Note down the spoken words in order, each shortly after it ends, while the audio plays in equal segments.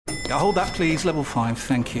Hold that, please. Level 5,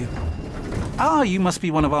 thank you. Ah, you must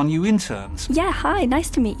be one of our new interns. Yeah, hi, nice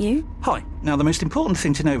to meet you. Hi. Now, the most important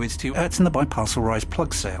thing to know is to in the biparcel rise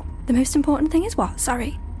plug sale. The most important thing is what?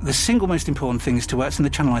 Sorry. The single most important thing is to in the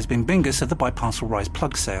channelized bin bingus of the biparcel rise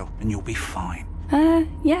plug sale, and you'll be fine.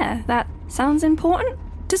 Yeah, that sounds important.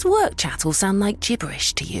 Does work chat all sound like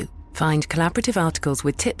gibberish to you? Find collaborative articles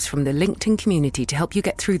with tips from the LinkedIn community to help you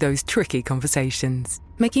get through those tricky conversations.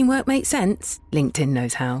 Making work make sense? LinkedIn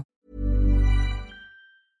knows how.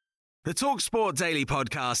 The TalkSport Daily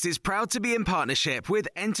podcast is proud to be in partnership with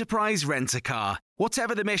Enterprise Rent-A-Car.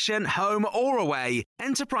 Whatever the mission, home or away,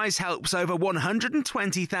 Enterprise helps over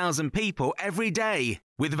 120,000 people every day.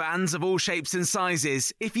 With vans of all shapes and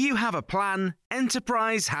sizes, if you have a plan,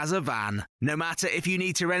 Enterprise has a van. No matter if you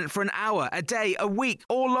need to rent for an hour, a day, a week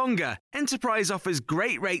or longer, Enterprise offers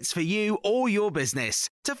great rates for you or your business.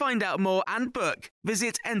 To find out more and book,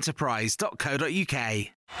 visit enterprise.co.uk.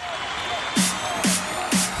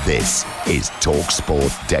 This is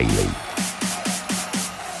TalkSport Daily.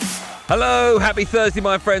 Hello, happy Thursday,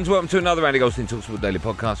 my friends. Welcome to another Andy Goldstein TalkSport Daily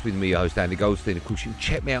podcast with me, your host, Andy Goldstein. Of course, you can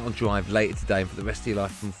check me out on Drive later today and for the rest of your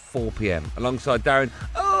life from 4 p.m. alongside Darren.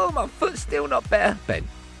 Oh, my foot's still not better. Ben.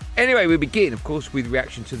 Anyway, we begin, of course, with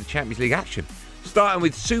reaction to the Champions League action. Starting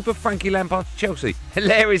with Super Frankie Lampard to Chelsea,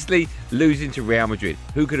 hilariously losing to Real Madrid.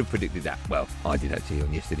 Who could have predicted that? Well, I did actually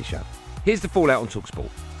on yesterday's show. Here's the fallout on TalkSport.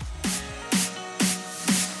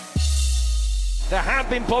 There have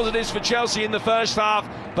been positives for Chelsea in the first half,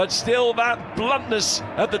 but still that bluntness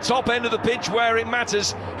at the top end of the pitch where it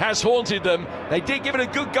matters has haunted them. They did give it a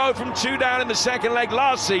good go from 2 down in the second leg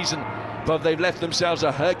last season, but they've left themselves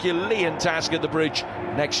a Herculean task at the Bridge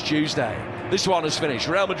next Tuesday. This one has finished.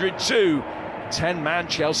 Real Madrid 2, 10-man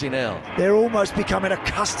Chelsea 0. They're almost becoming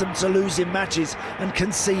accustomed to losing matches and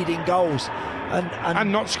conceding goals.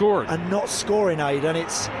 And not scoring. And not scoring, Aid, and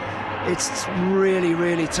it's really,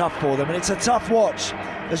 really tough for them. And it's a tough watch,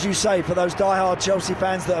 as you say, for those die-hard Chelsea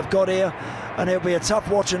fans that have got here. And it'll be a tough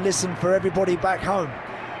watch and listen for everybody back home.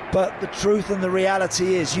 But the truth and the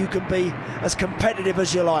reality is you can be as competitive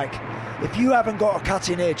as you like. If you haven't got a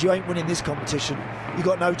cutting edge, you ain't winning this competition. You've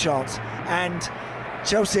got no chance. And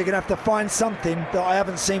Chelsea are going to have to find something that I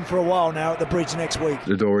haven't seen for a while now at the Bridge next week.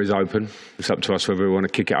 The door is open. It's up to us whether we want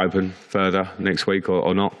to kick it open further next week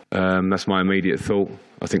or not. That's my immediate thought.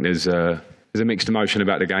 I think there's a mixed emotion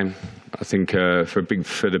about the game. I think for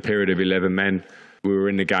the period of 11 men, we were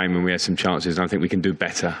in the game and we had some chances, and I think we can do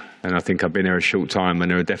better. And I think I've been here a short time,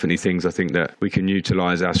 and there are definitely things I think that we can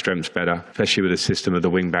utilise our strengths better, especially with the system of the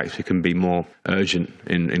wing-backs. We can be more urgent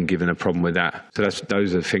in giving a problem with that. So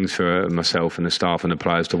those are things for myself and the staff and the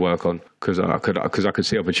players to work on, because I could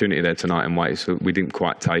see opportunity there tonight in ways that we didn't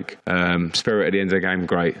quite take. Spirit at the end of the game,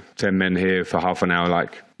 great. 10 men here for half an hour,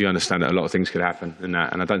 you understand that a lot of things could happen in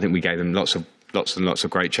that, and I don't think we gave them lots and lots of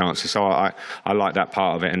great chances. So I like that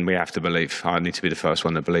part of it, and we have to believe. I need to be the first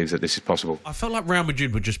one that believes that this is possible. I felt like Real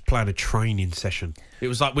Madrid were just playing a training session. It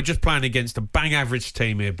was like, we're just playing against a bang average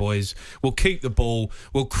team here, boys. We'll keep the ball.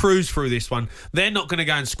 We'll cruise through this one. They're not going to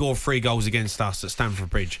go and score 3 goals against us at Stamford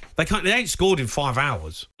Bridge. They ain't scored in 5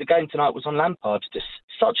 hours. The game tonight was on Lampard. Just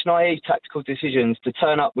such naive tactical decisions to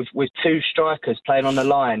turn up with 2 strikers playing on the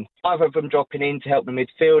line. Either of them dropping in to help the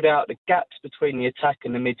midfield out. The gaps between the attack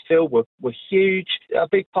and the midfield were huge. A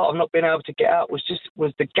big part of not being able to get out was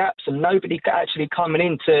the gaps, and nobody actually coming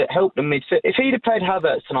in to help the midfield. If he'd have played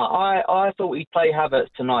Havertz tonight, I thought he'd play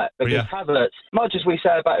Havertz tonight, because Havertz, much as we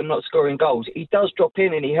say about him not scoring goals, he does drop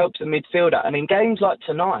in and he helps the midfield out. And in games like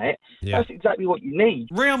tonight, that's exactly what you need.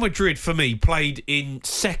 Real Madrid, for me, played in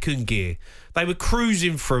second gear. They were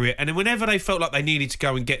cruising through it, and then whenever they felt like they needed to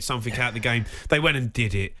go and get something out of the game, they went and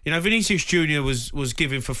did it. You know, Vinicius Junior was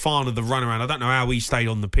giving Fofana the runaround. I don't know how he stayed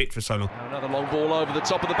on the pitch for so long. Another long ball over the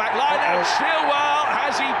top of the back line, and Chilwell,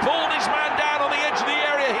 has he pulled his man down on the edge of the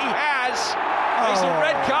area? He has. It's a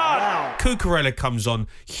red card. Wow. Cucurella comes on.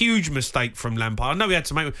 Huge mistake from Lampard. I know he had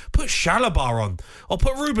to put Chalobah on, or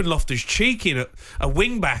put Ruben Loftus-Cheek in at a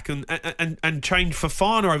wing-back and change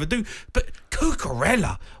Fofana over. But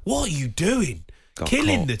Cucurella, what are you doing?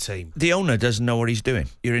 Killing the team. The owner doesn't know what he's doing.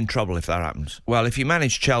 You're in trouble if that happens. Well, if you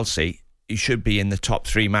manage Chelsea, you should be in the top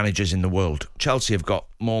 3 managers in the world. Chelsea have got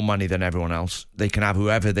more money than everyone else. They can have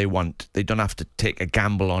whoever they want. They don't have to take a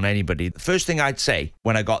gamble on anybody. The first thing I'd say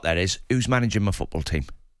when I got there is, who's managing my football team?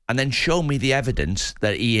 And then show me the evidence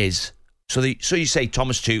that he is. So you say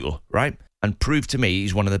Thomas Tuchel, right? And prove to me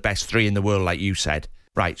he's one of the best 3 in the world, like you said.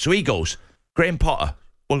 Right, so he goes, Graham Potter.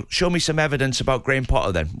 Well, show me some evidence about Graham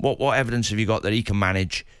Potter then. What evidence have you got that he can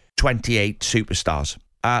manage 28 superstars?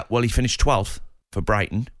 Well, he finished 12th for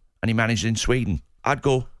Brighton, and he managed in Sweden. I'd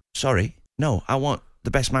go, sorry, no, I want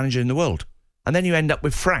the best manager in the world. And then you end up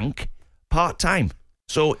with Frank part-time.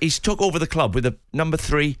 So he's took over the club with a number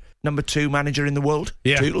 3, number 2 manager in the world,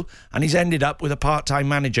 Tuchel, and he's ended up with a part-time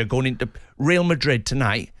manager going into Real Madrid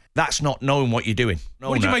tonight. That's not knowing what you're doing.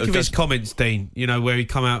 What do you make of his comments, Dean? You know, where he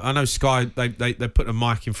come out, I know Sky, they put a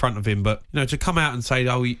mic in front of him, but, you know, to come out and say,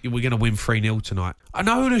 oh, we're going to win 3-0 tonight. An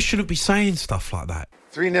owner shouldn't be saying stuff like that.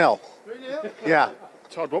 3-0. 3-0? Yeah.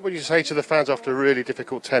 Todd, what would you say to the fans after a really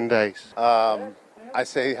difficult 10 days? I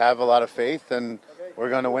say have a lot of faith, and we're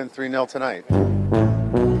going to win 3-0 tonight. Long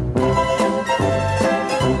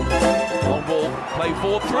ball, play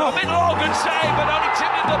forward through the middle. Oh, good save, but only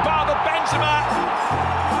tipped in the path of Benzema.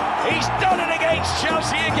 He's done it against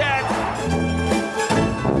Chelsea again.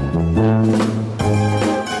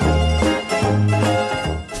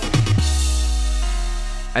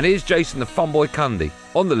 And here's Jason the Funboy Cundy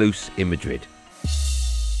on the loose in Madrid.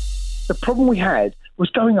 The problem we had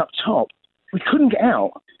was going up top. We couldn't get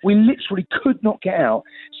out. We literally could not get out.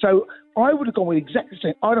 So I would have gone with exactly the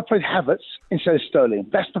same. I'd have played Havertz instead of Sterling.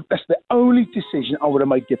 That's the only decision I would have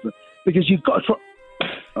made different. Because you've got to try...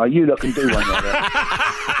 Oh, you lot can do one there.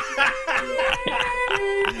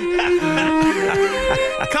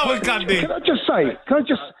 Come on, Cundy. Can I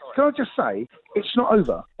just say, it's not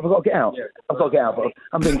over. I've got to get out. I've got to get out, but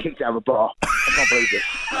I'm being kicked out of a bar. I can't believe this.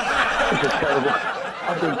 This is terrible.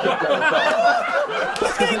 I'm being kicked out of a bar.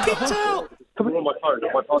 What's getting kicked out? Come on my phone.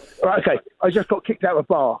 Right, okay. I just got kicked out of a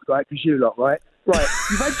bar, right? Because you lot, right? Right.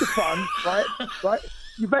 You've had your fun, right? Right.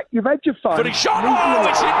 You've had your fun. But he shot. Oh,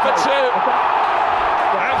 it's in for 2.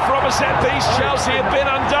 And from a set piece, Chelsea have been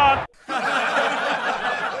undone.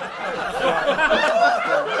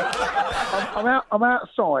 I'm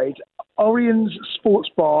outside Orion's Sports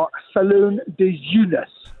Bar, Saloon de Jeunesse,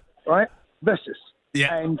 right? Versus.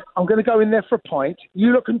 Yeah. And I'm going to go in there for a pint.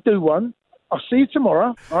 You lot can do one. I'll see you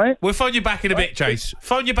tomorrow, all right? We'll phone you back in a bit, Chase.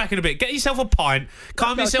 Phone you back in a bit. Get yourself a pint,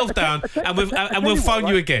 calm yourself down, and we'll phone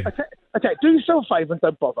you again. Okay, do yourself a favour and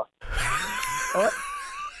don't bother. All right?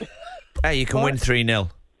 Hey, you can win 3-0.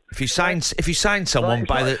 If you sign someone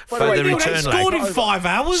by the return leg, scored in 5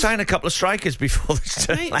 hours. Sign a couple of strikers before the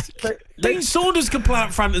return leg. Dean Saunders can play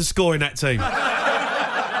up front and score in that team.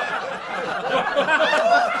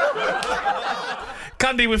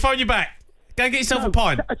 Cundy, we'll phone you back. Go and get yourself a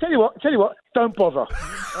pint. I tell you what, don't bother.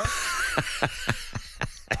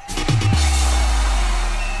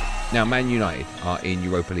 Now, Man United are in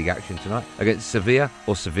Europa League action tonight against Sevilla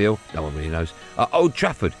or Seville, no one really knows, at Old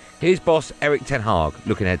Trafford. Here's boss Erik ten Hag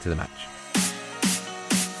looking ahead to the match.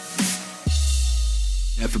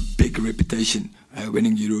 They have a big reputation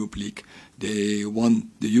winning Europa League. They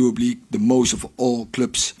won the Europa League the most of all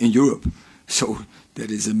clubs in Europe. So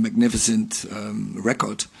that is a magnificent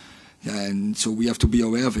record. And so we have to be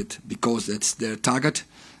aware of it because that's their target.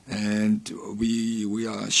 And we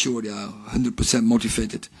are sure they are 100%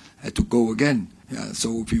 motivated to go again. Yeah,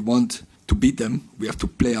 so if we want to beat them, we have to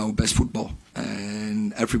play our best football.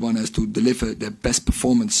 And everyone has to deliver their best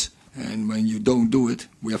performance. And when you don't do it,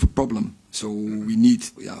 we have a problem. So we need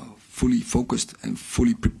fully focused and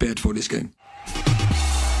fully prepared for this game.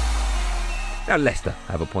 Now Leicester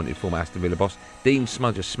have appointed former Aston Villa boss Dean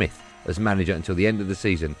Smudger Smith as manager until the end of the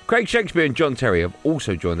season. Craig Shakespeare and John Terry have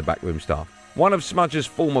also joined the backroom staff. One of Smudger's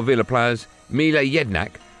former Villa players, Mile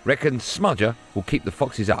Jednak, reckons Smudger will keep the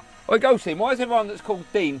Foxes up. Oi, Ghostin, why is everyone that's called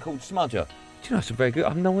Dean called Smudger? Do you know, it's a very good... I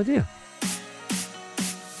have no idea.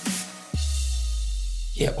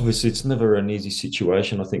 Yeah, obviously it's never an easy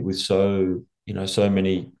situation, I think, with so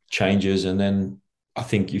many changes. And then I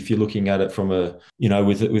think if you're looking at it from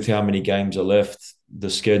with how many games are left, the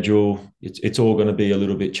schedule, it's all going to be a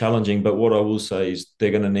little bit challenging. But what I will say is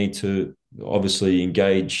they're going to need to obviously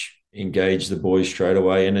engage the boys straight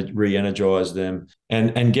away and re-energise them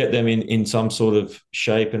and get them in some sort of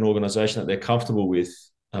shape and organisation that they're comfortable with.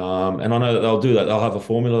 And I know that they'll do that. They'll have a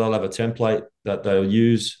formula, they'll have a template that they'll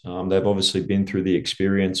use. They've obviously been through the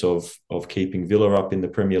experience of keeping Villa up in the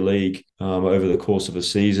Premier League over the course of a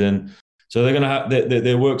season. So they're going to have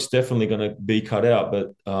their work's definitely going to be cut out.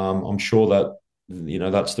 But I'm sure that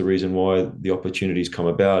that's the reason why the opportunities come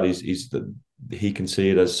about is that he can see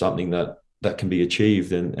it as something that can be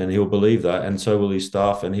achieved, and he'll believe that, and so will his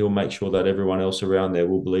staff, and he'll make sure that everyone else around there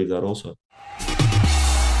will believe that also.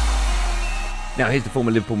 Now here's the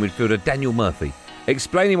former Liverpool midfielder Daniel Murphy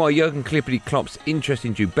explaining why Jurgen Klopp's interest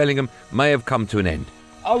in Jude Bellingham may have come to an end.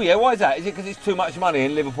 Oh yeah, why is that? Is it because it's too much money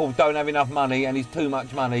and Liverpool don't have enough money and it's too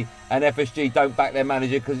much money and FSG don't back their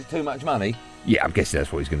manager because it's too much money? Yeah, I'm guessing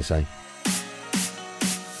that's what he's going to say.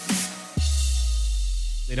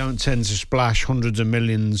 They don't tend to splash hundreds of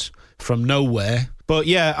millions from nowhere, But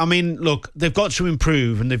yeah, I mean, look, they've got to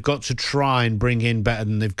improve and they've got to try and bring in better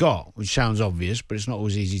than they've got, which sounds obvious, but it's not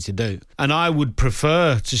always easy to do. And I would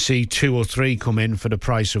prefer to see 2 or 3 come in for the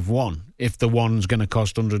price of one. If the one's going to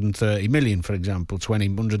cost 130 million, for example,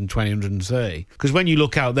 130. Because when you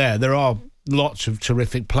look out there are lots of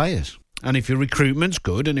terrific players. And if your recruitment's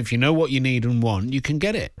good and if you know what you need and want, you can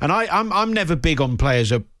get it. And I'm never big on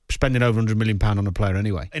players spending over £100 million on a player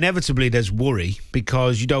anyway. Inevitably, there's worry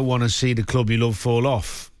because you don't want to see the club you love fall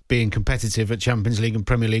off being competitive at Champions League and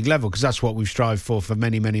Premier League level, because that's what we've strived for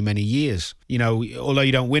many, many, many years. You know, although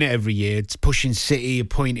you don't win it every year, it's pushing City a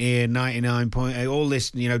point here, 99 point, all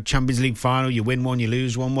this, you know, Champions League final, you win one, you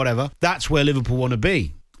lose one, whatever. That's where Liverpool want to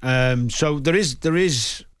be. So there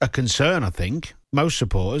is a concern, I think, most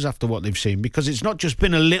supporters after what they've seen, because it's not just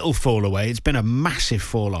been a little fall away, it's been a massive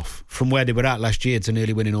fall off from where they were at last year to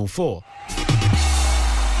nearly winning all 4.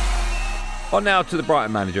 On now to the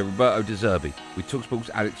Brighton manager, Roberto De Zerbi, with TalkSport's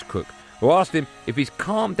Alex Cook, who asked him if he's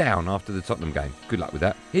calmed down after the Tottenham game. Good luck with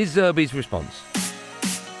that. Here's Zerbi's response.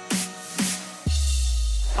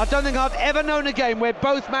 I don't think I've ever known a game where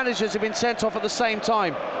both managers have been sent off at the same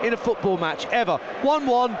time in a football match, ever.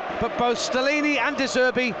 1-1, but both Stellini and De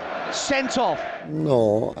Zerbi sent off.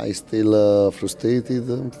 No, I still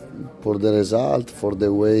frustrated for the result, for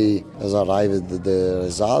the way has arrived the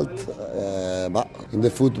result. But in the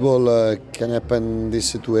football can happen this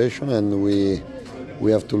situation, and we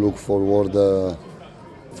have to look forward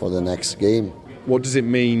for the next game. What does it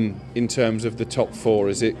mean in terms of the top 4?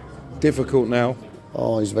 Is it difficult now?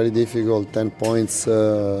 Oh, it's very difficult. 10 points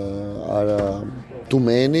are too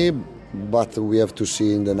many, but we have to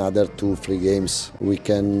see in another 2-3 games. We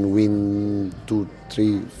can win 2,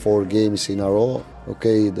 3, 4 games in a row.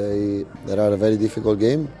 Okay, they are a very difficult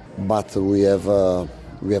game, but we have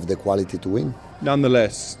the quality to win.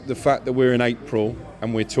 Nonetheless, the fact that we're in April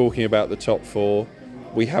and we're talking about the top 4,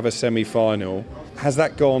 we have a semi-final. Has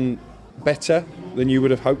that gone better than you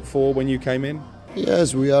would have hoped for when you came in?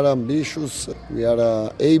 Yes, we are ambitious. We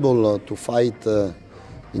are able to fight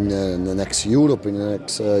in the next Europe, in the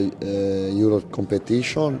next Euro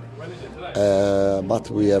competition. But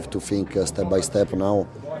we have to think step by step now.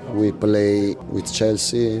 We play with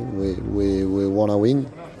Chelsea. We want to win,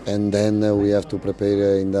 and then we have to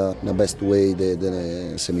prepare in the best way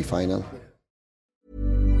the semi-final.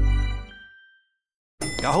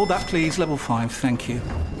 Hold that, please. Level 5, thank you.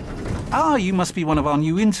 You must be one of our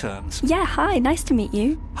new interns. Yeah, hi, nice to meet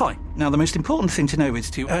you. Hi. Now, the most important thing to know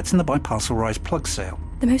is to in the Biparcel Rise plug sale.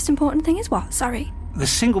 The most important thing is what? Sorry. The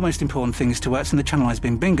single most important thing is to in the Channelized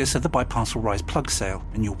Bing Bingus of the Biparcel Rise plug sale,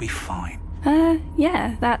 and you'll be fine.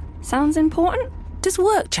 Yeah, that sounds important. Does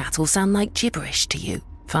work chat all sound like gibberish to you?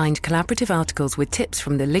 Find collaborative articles with tips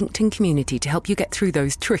from the LinkedIn community to help you get through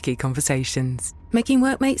those tricky conversations. Making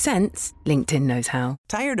work make sense? LinkedIn knows how.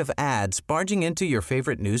 Tired of ads barging into your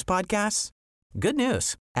favorite news podcasts? Good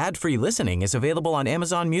news. Ad-free listening is available on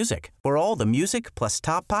Amazon Music for all the music plus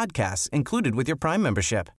top podcasts included with your Prime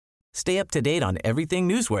membership. Stay up to date on everything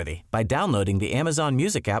newsworthy by downloading the Amazon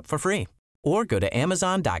Music app for free or go to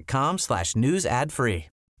amazon.com/news ad free.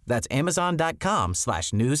 That's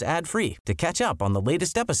amazon.com/news ad free to catch up on the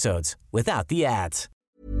latest episodes without the ads.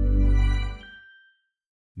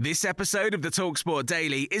 This episode of the TalkSport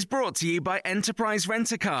Daily is brought to you by Enterprise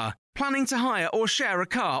Rent-A-Car. Planning to hire or share a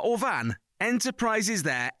car or van? Enterprise is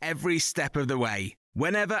there every step of the way.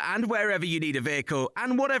 Whenever and wherever you need a vehicle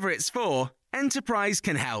and whatever it's for, Enterprise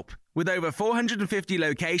can help. With over 450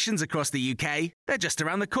 locations across the UK, they're just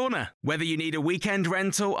around the corner. Whether you need a weekend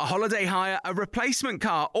rental, a holiday hire, a replacement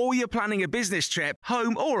car, or you're planning a business trip,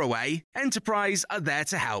 home or away, Enterprise are there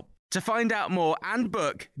to help. To find out more and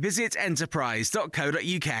book, visit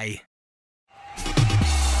enterprise.co.uk.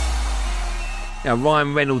 Now,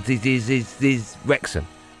 Ryan Reynolds is Wrexham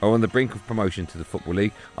are on the brink of promotion to the Football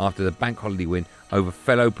League after the bank holiday win over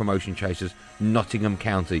fellow promotion chasers Nottingham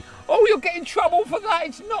County. Oh, you'll get in trouble for that.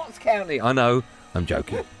 It's Notts County. I know. I'm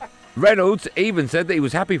joking. Reynolds even said that he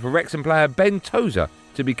was happy for Wrexham player Ben Tozer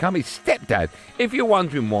to become his stepdad. If you're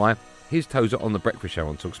wondering why, here's Tozer on The Breakfast Show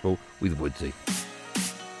on TalkSport with Woodsy.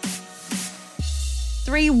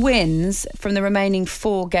 3 wins from the remaining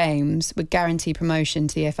 4 games would guarantee promotion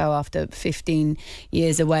to the EFL after 15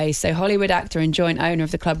 years away. So Hollywood actor and joint owner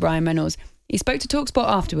of the club, Ryan Reynolds, he spoke to TalkSport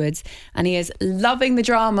afterwards, and he is loving the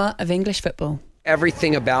drama of English football.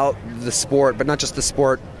 Everything about the sport, but not just the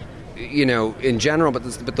sport, you know, in general,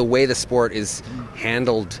 but the way the sport is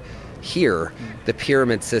handled here, the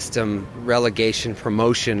pyramid system, relegation,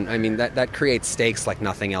 promotion, I mean, that creates stakes like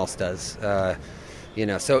nothing else does. You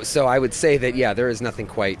know, so I would say that, yeah, there is nothing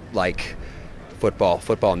quite like football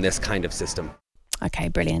in this kind of system. Okay,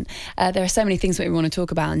 brilliant. There are so many things that we want to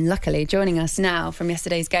talk about, and luckily joining us now from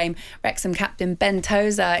yesterday's game, Wrexham captain Ben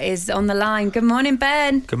Tozer is on the line. Good morning,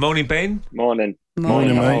 Ben. Good morning, Ben. Morning.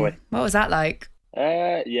 Morning, How are we? What was that like?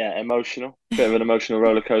 Yeah, emotional. Bit of an emotional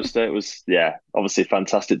roller coaster. It was, obviously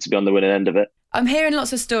fantastic to be on the winning end of it. I'm hearing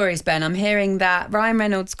lots of stories, Ben. I'm hearing that Ryan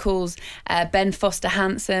Reynolds calls Ben Foster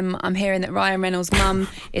handsome. I'm hearing that Ryan Reynolds' mum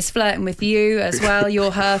is flirting with you as well.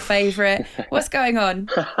 You're her favourite. What's going on?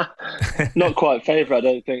 Not quite favourite, I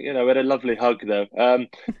don't think. We had a lovely hug, though.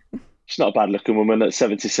 She's not a bad-looking woman at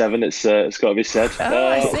 77. It's got to be said. Oh,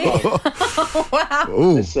 I see. Wow.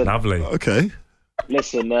 Oh, lovely. Okay.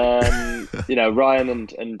 Listen, Ryan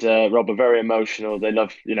and Rob are very emotional. They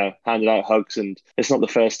love, handing out hugs, and it's not the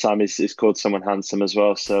first time he's called someone handsome as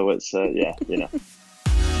well. So it's,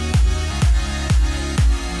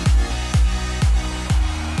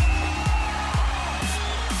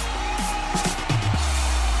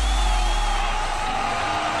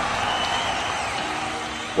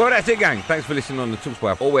 Well, that's it, gang. Thanks for listening on the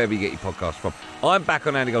TalkSport app or wherever you get your podcast from. I'm back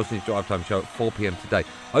on Andy Goldstein's Drive Time Show at 4 p.m. today,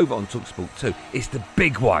 over on TalkSport 2. It's the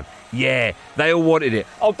big one. Yeah, they all wanted it.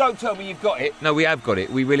 Oh, don't tell me you've got it. No, we have got it.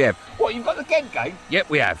 We really have. What, you've got the Ghent game? Yep,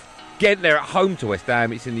 we have. Ghent, they're at home to West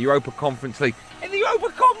Ham. It's in the Europa Conference League. In the Europa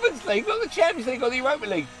Conference League? Not the Champions League or the Europa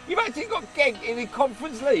League. You've actually got Ghent in the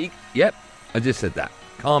Conference League? Yep, I just said that.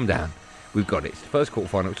 Calm down. We've got it. It's the first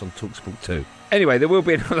quarterfinal. It's on TalkSport 2. Anyway, there will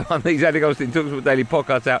be another one of these Andy Goldstein TalkSport Daily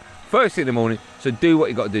podcasts out first thing in the morning, so do what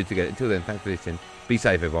you got to do to get it. Until then, thanks for listening. Be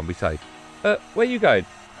safe, everyone. Be safe. Where are you going?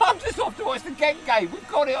 I'm just off to watch the Ghent game. We've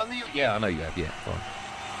got it on the... Yeah, I know you have. Yeah, fine.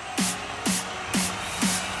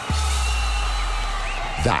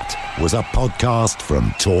 That was a podcast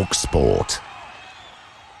from TalkSport.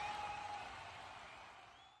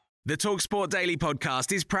 The TalkSport Daily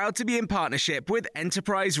Podcast is proud to be in partnership with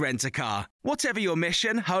Enterprise Rent-A-Car. Whatever your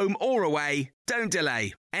mission, home or away, don't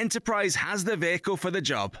delay. Enterprise has the vehicle for the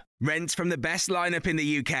job. Rent from the best lineup in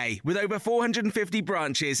the UK. With over 450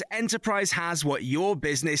 branches, Enterprise has what your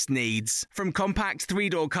business needs. From compact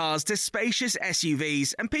three-door cars to spacious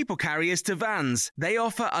SUVs and people carriers to vans, they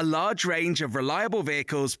offer a large range of reliable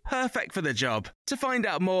vehicles perfect for the job. To find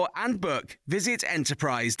out more and book, visit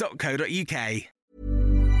enterprise.co.uk.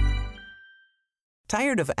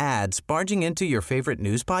 Tired of ads barging into your favorite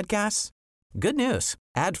news podcasts? Good news.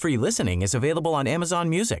 Ad-free listening is available on Amazon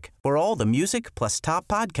Music for all the music plus top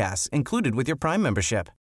podcasts included with your Prime membership.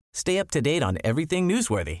 Stay up to date on everything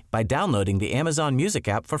newsworthy by downloading the Amazon Music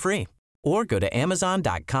app for free or go to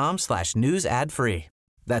amazon.com/news ad free.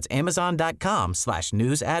 That's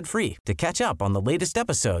amazon.com/news ad free to catch up on the latest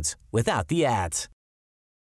episodes without the ads.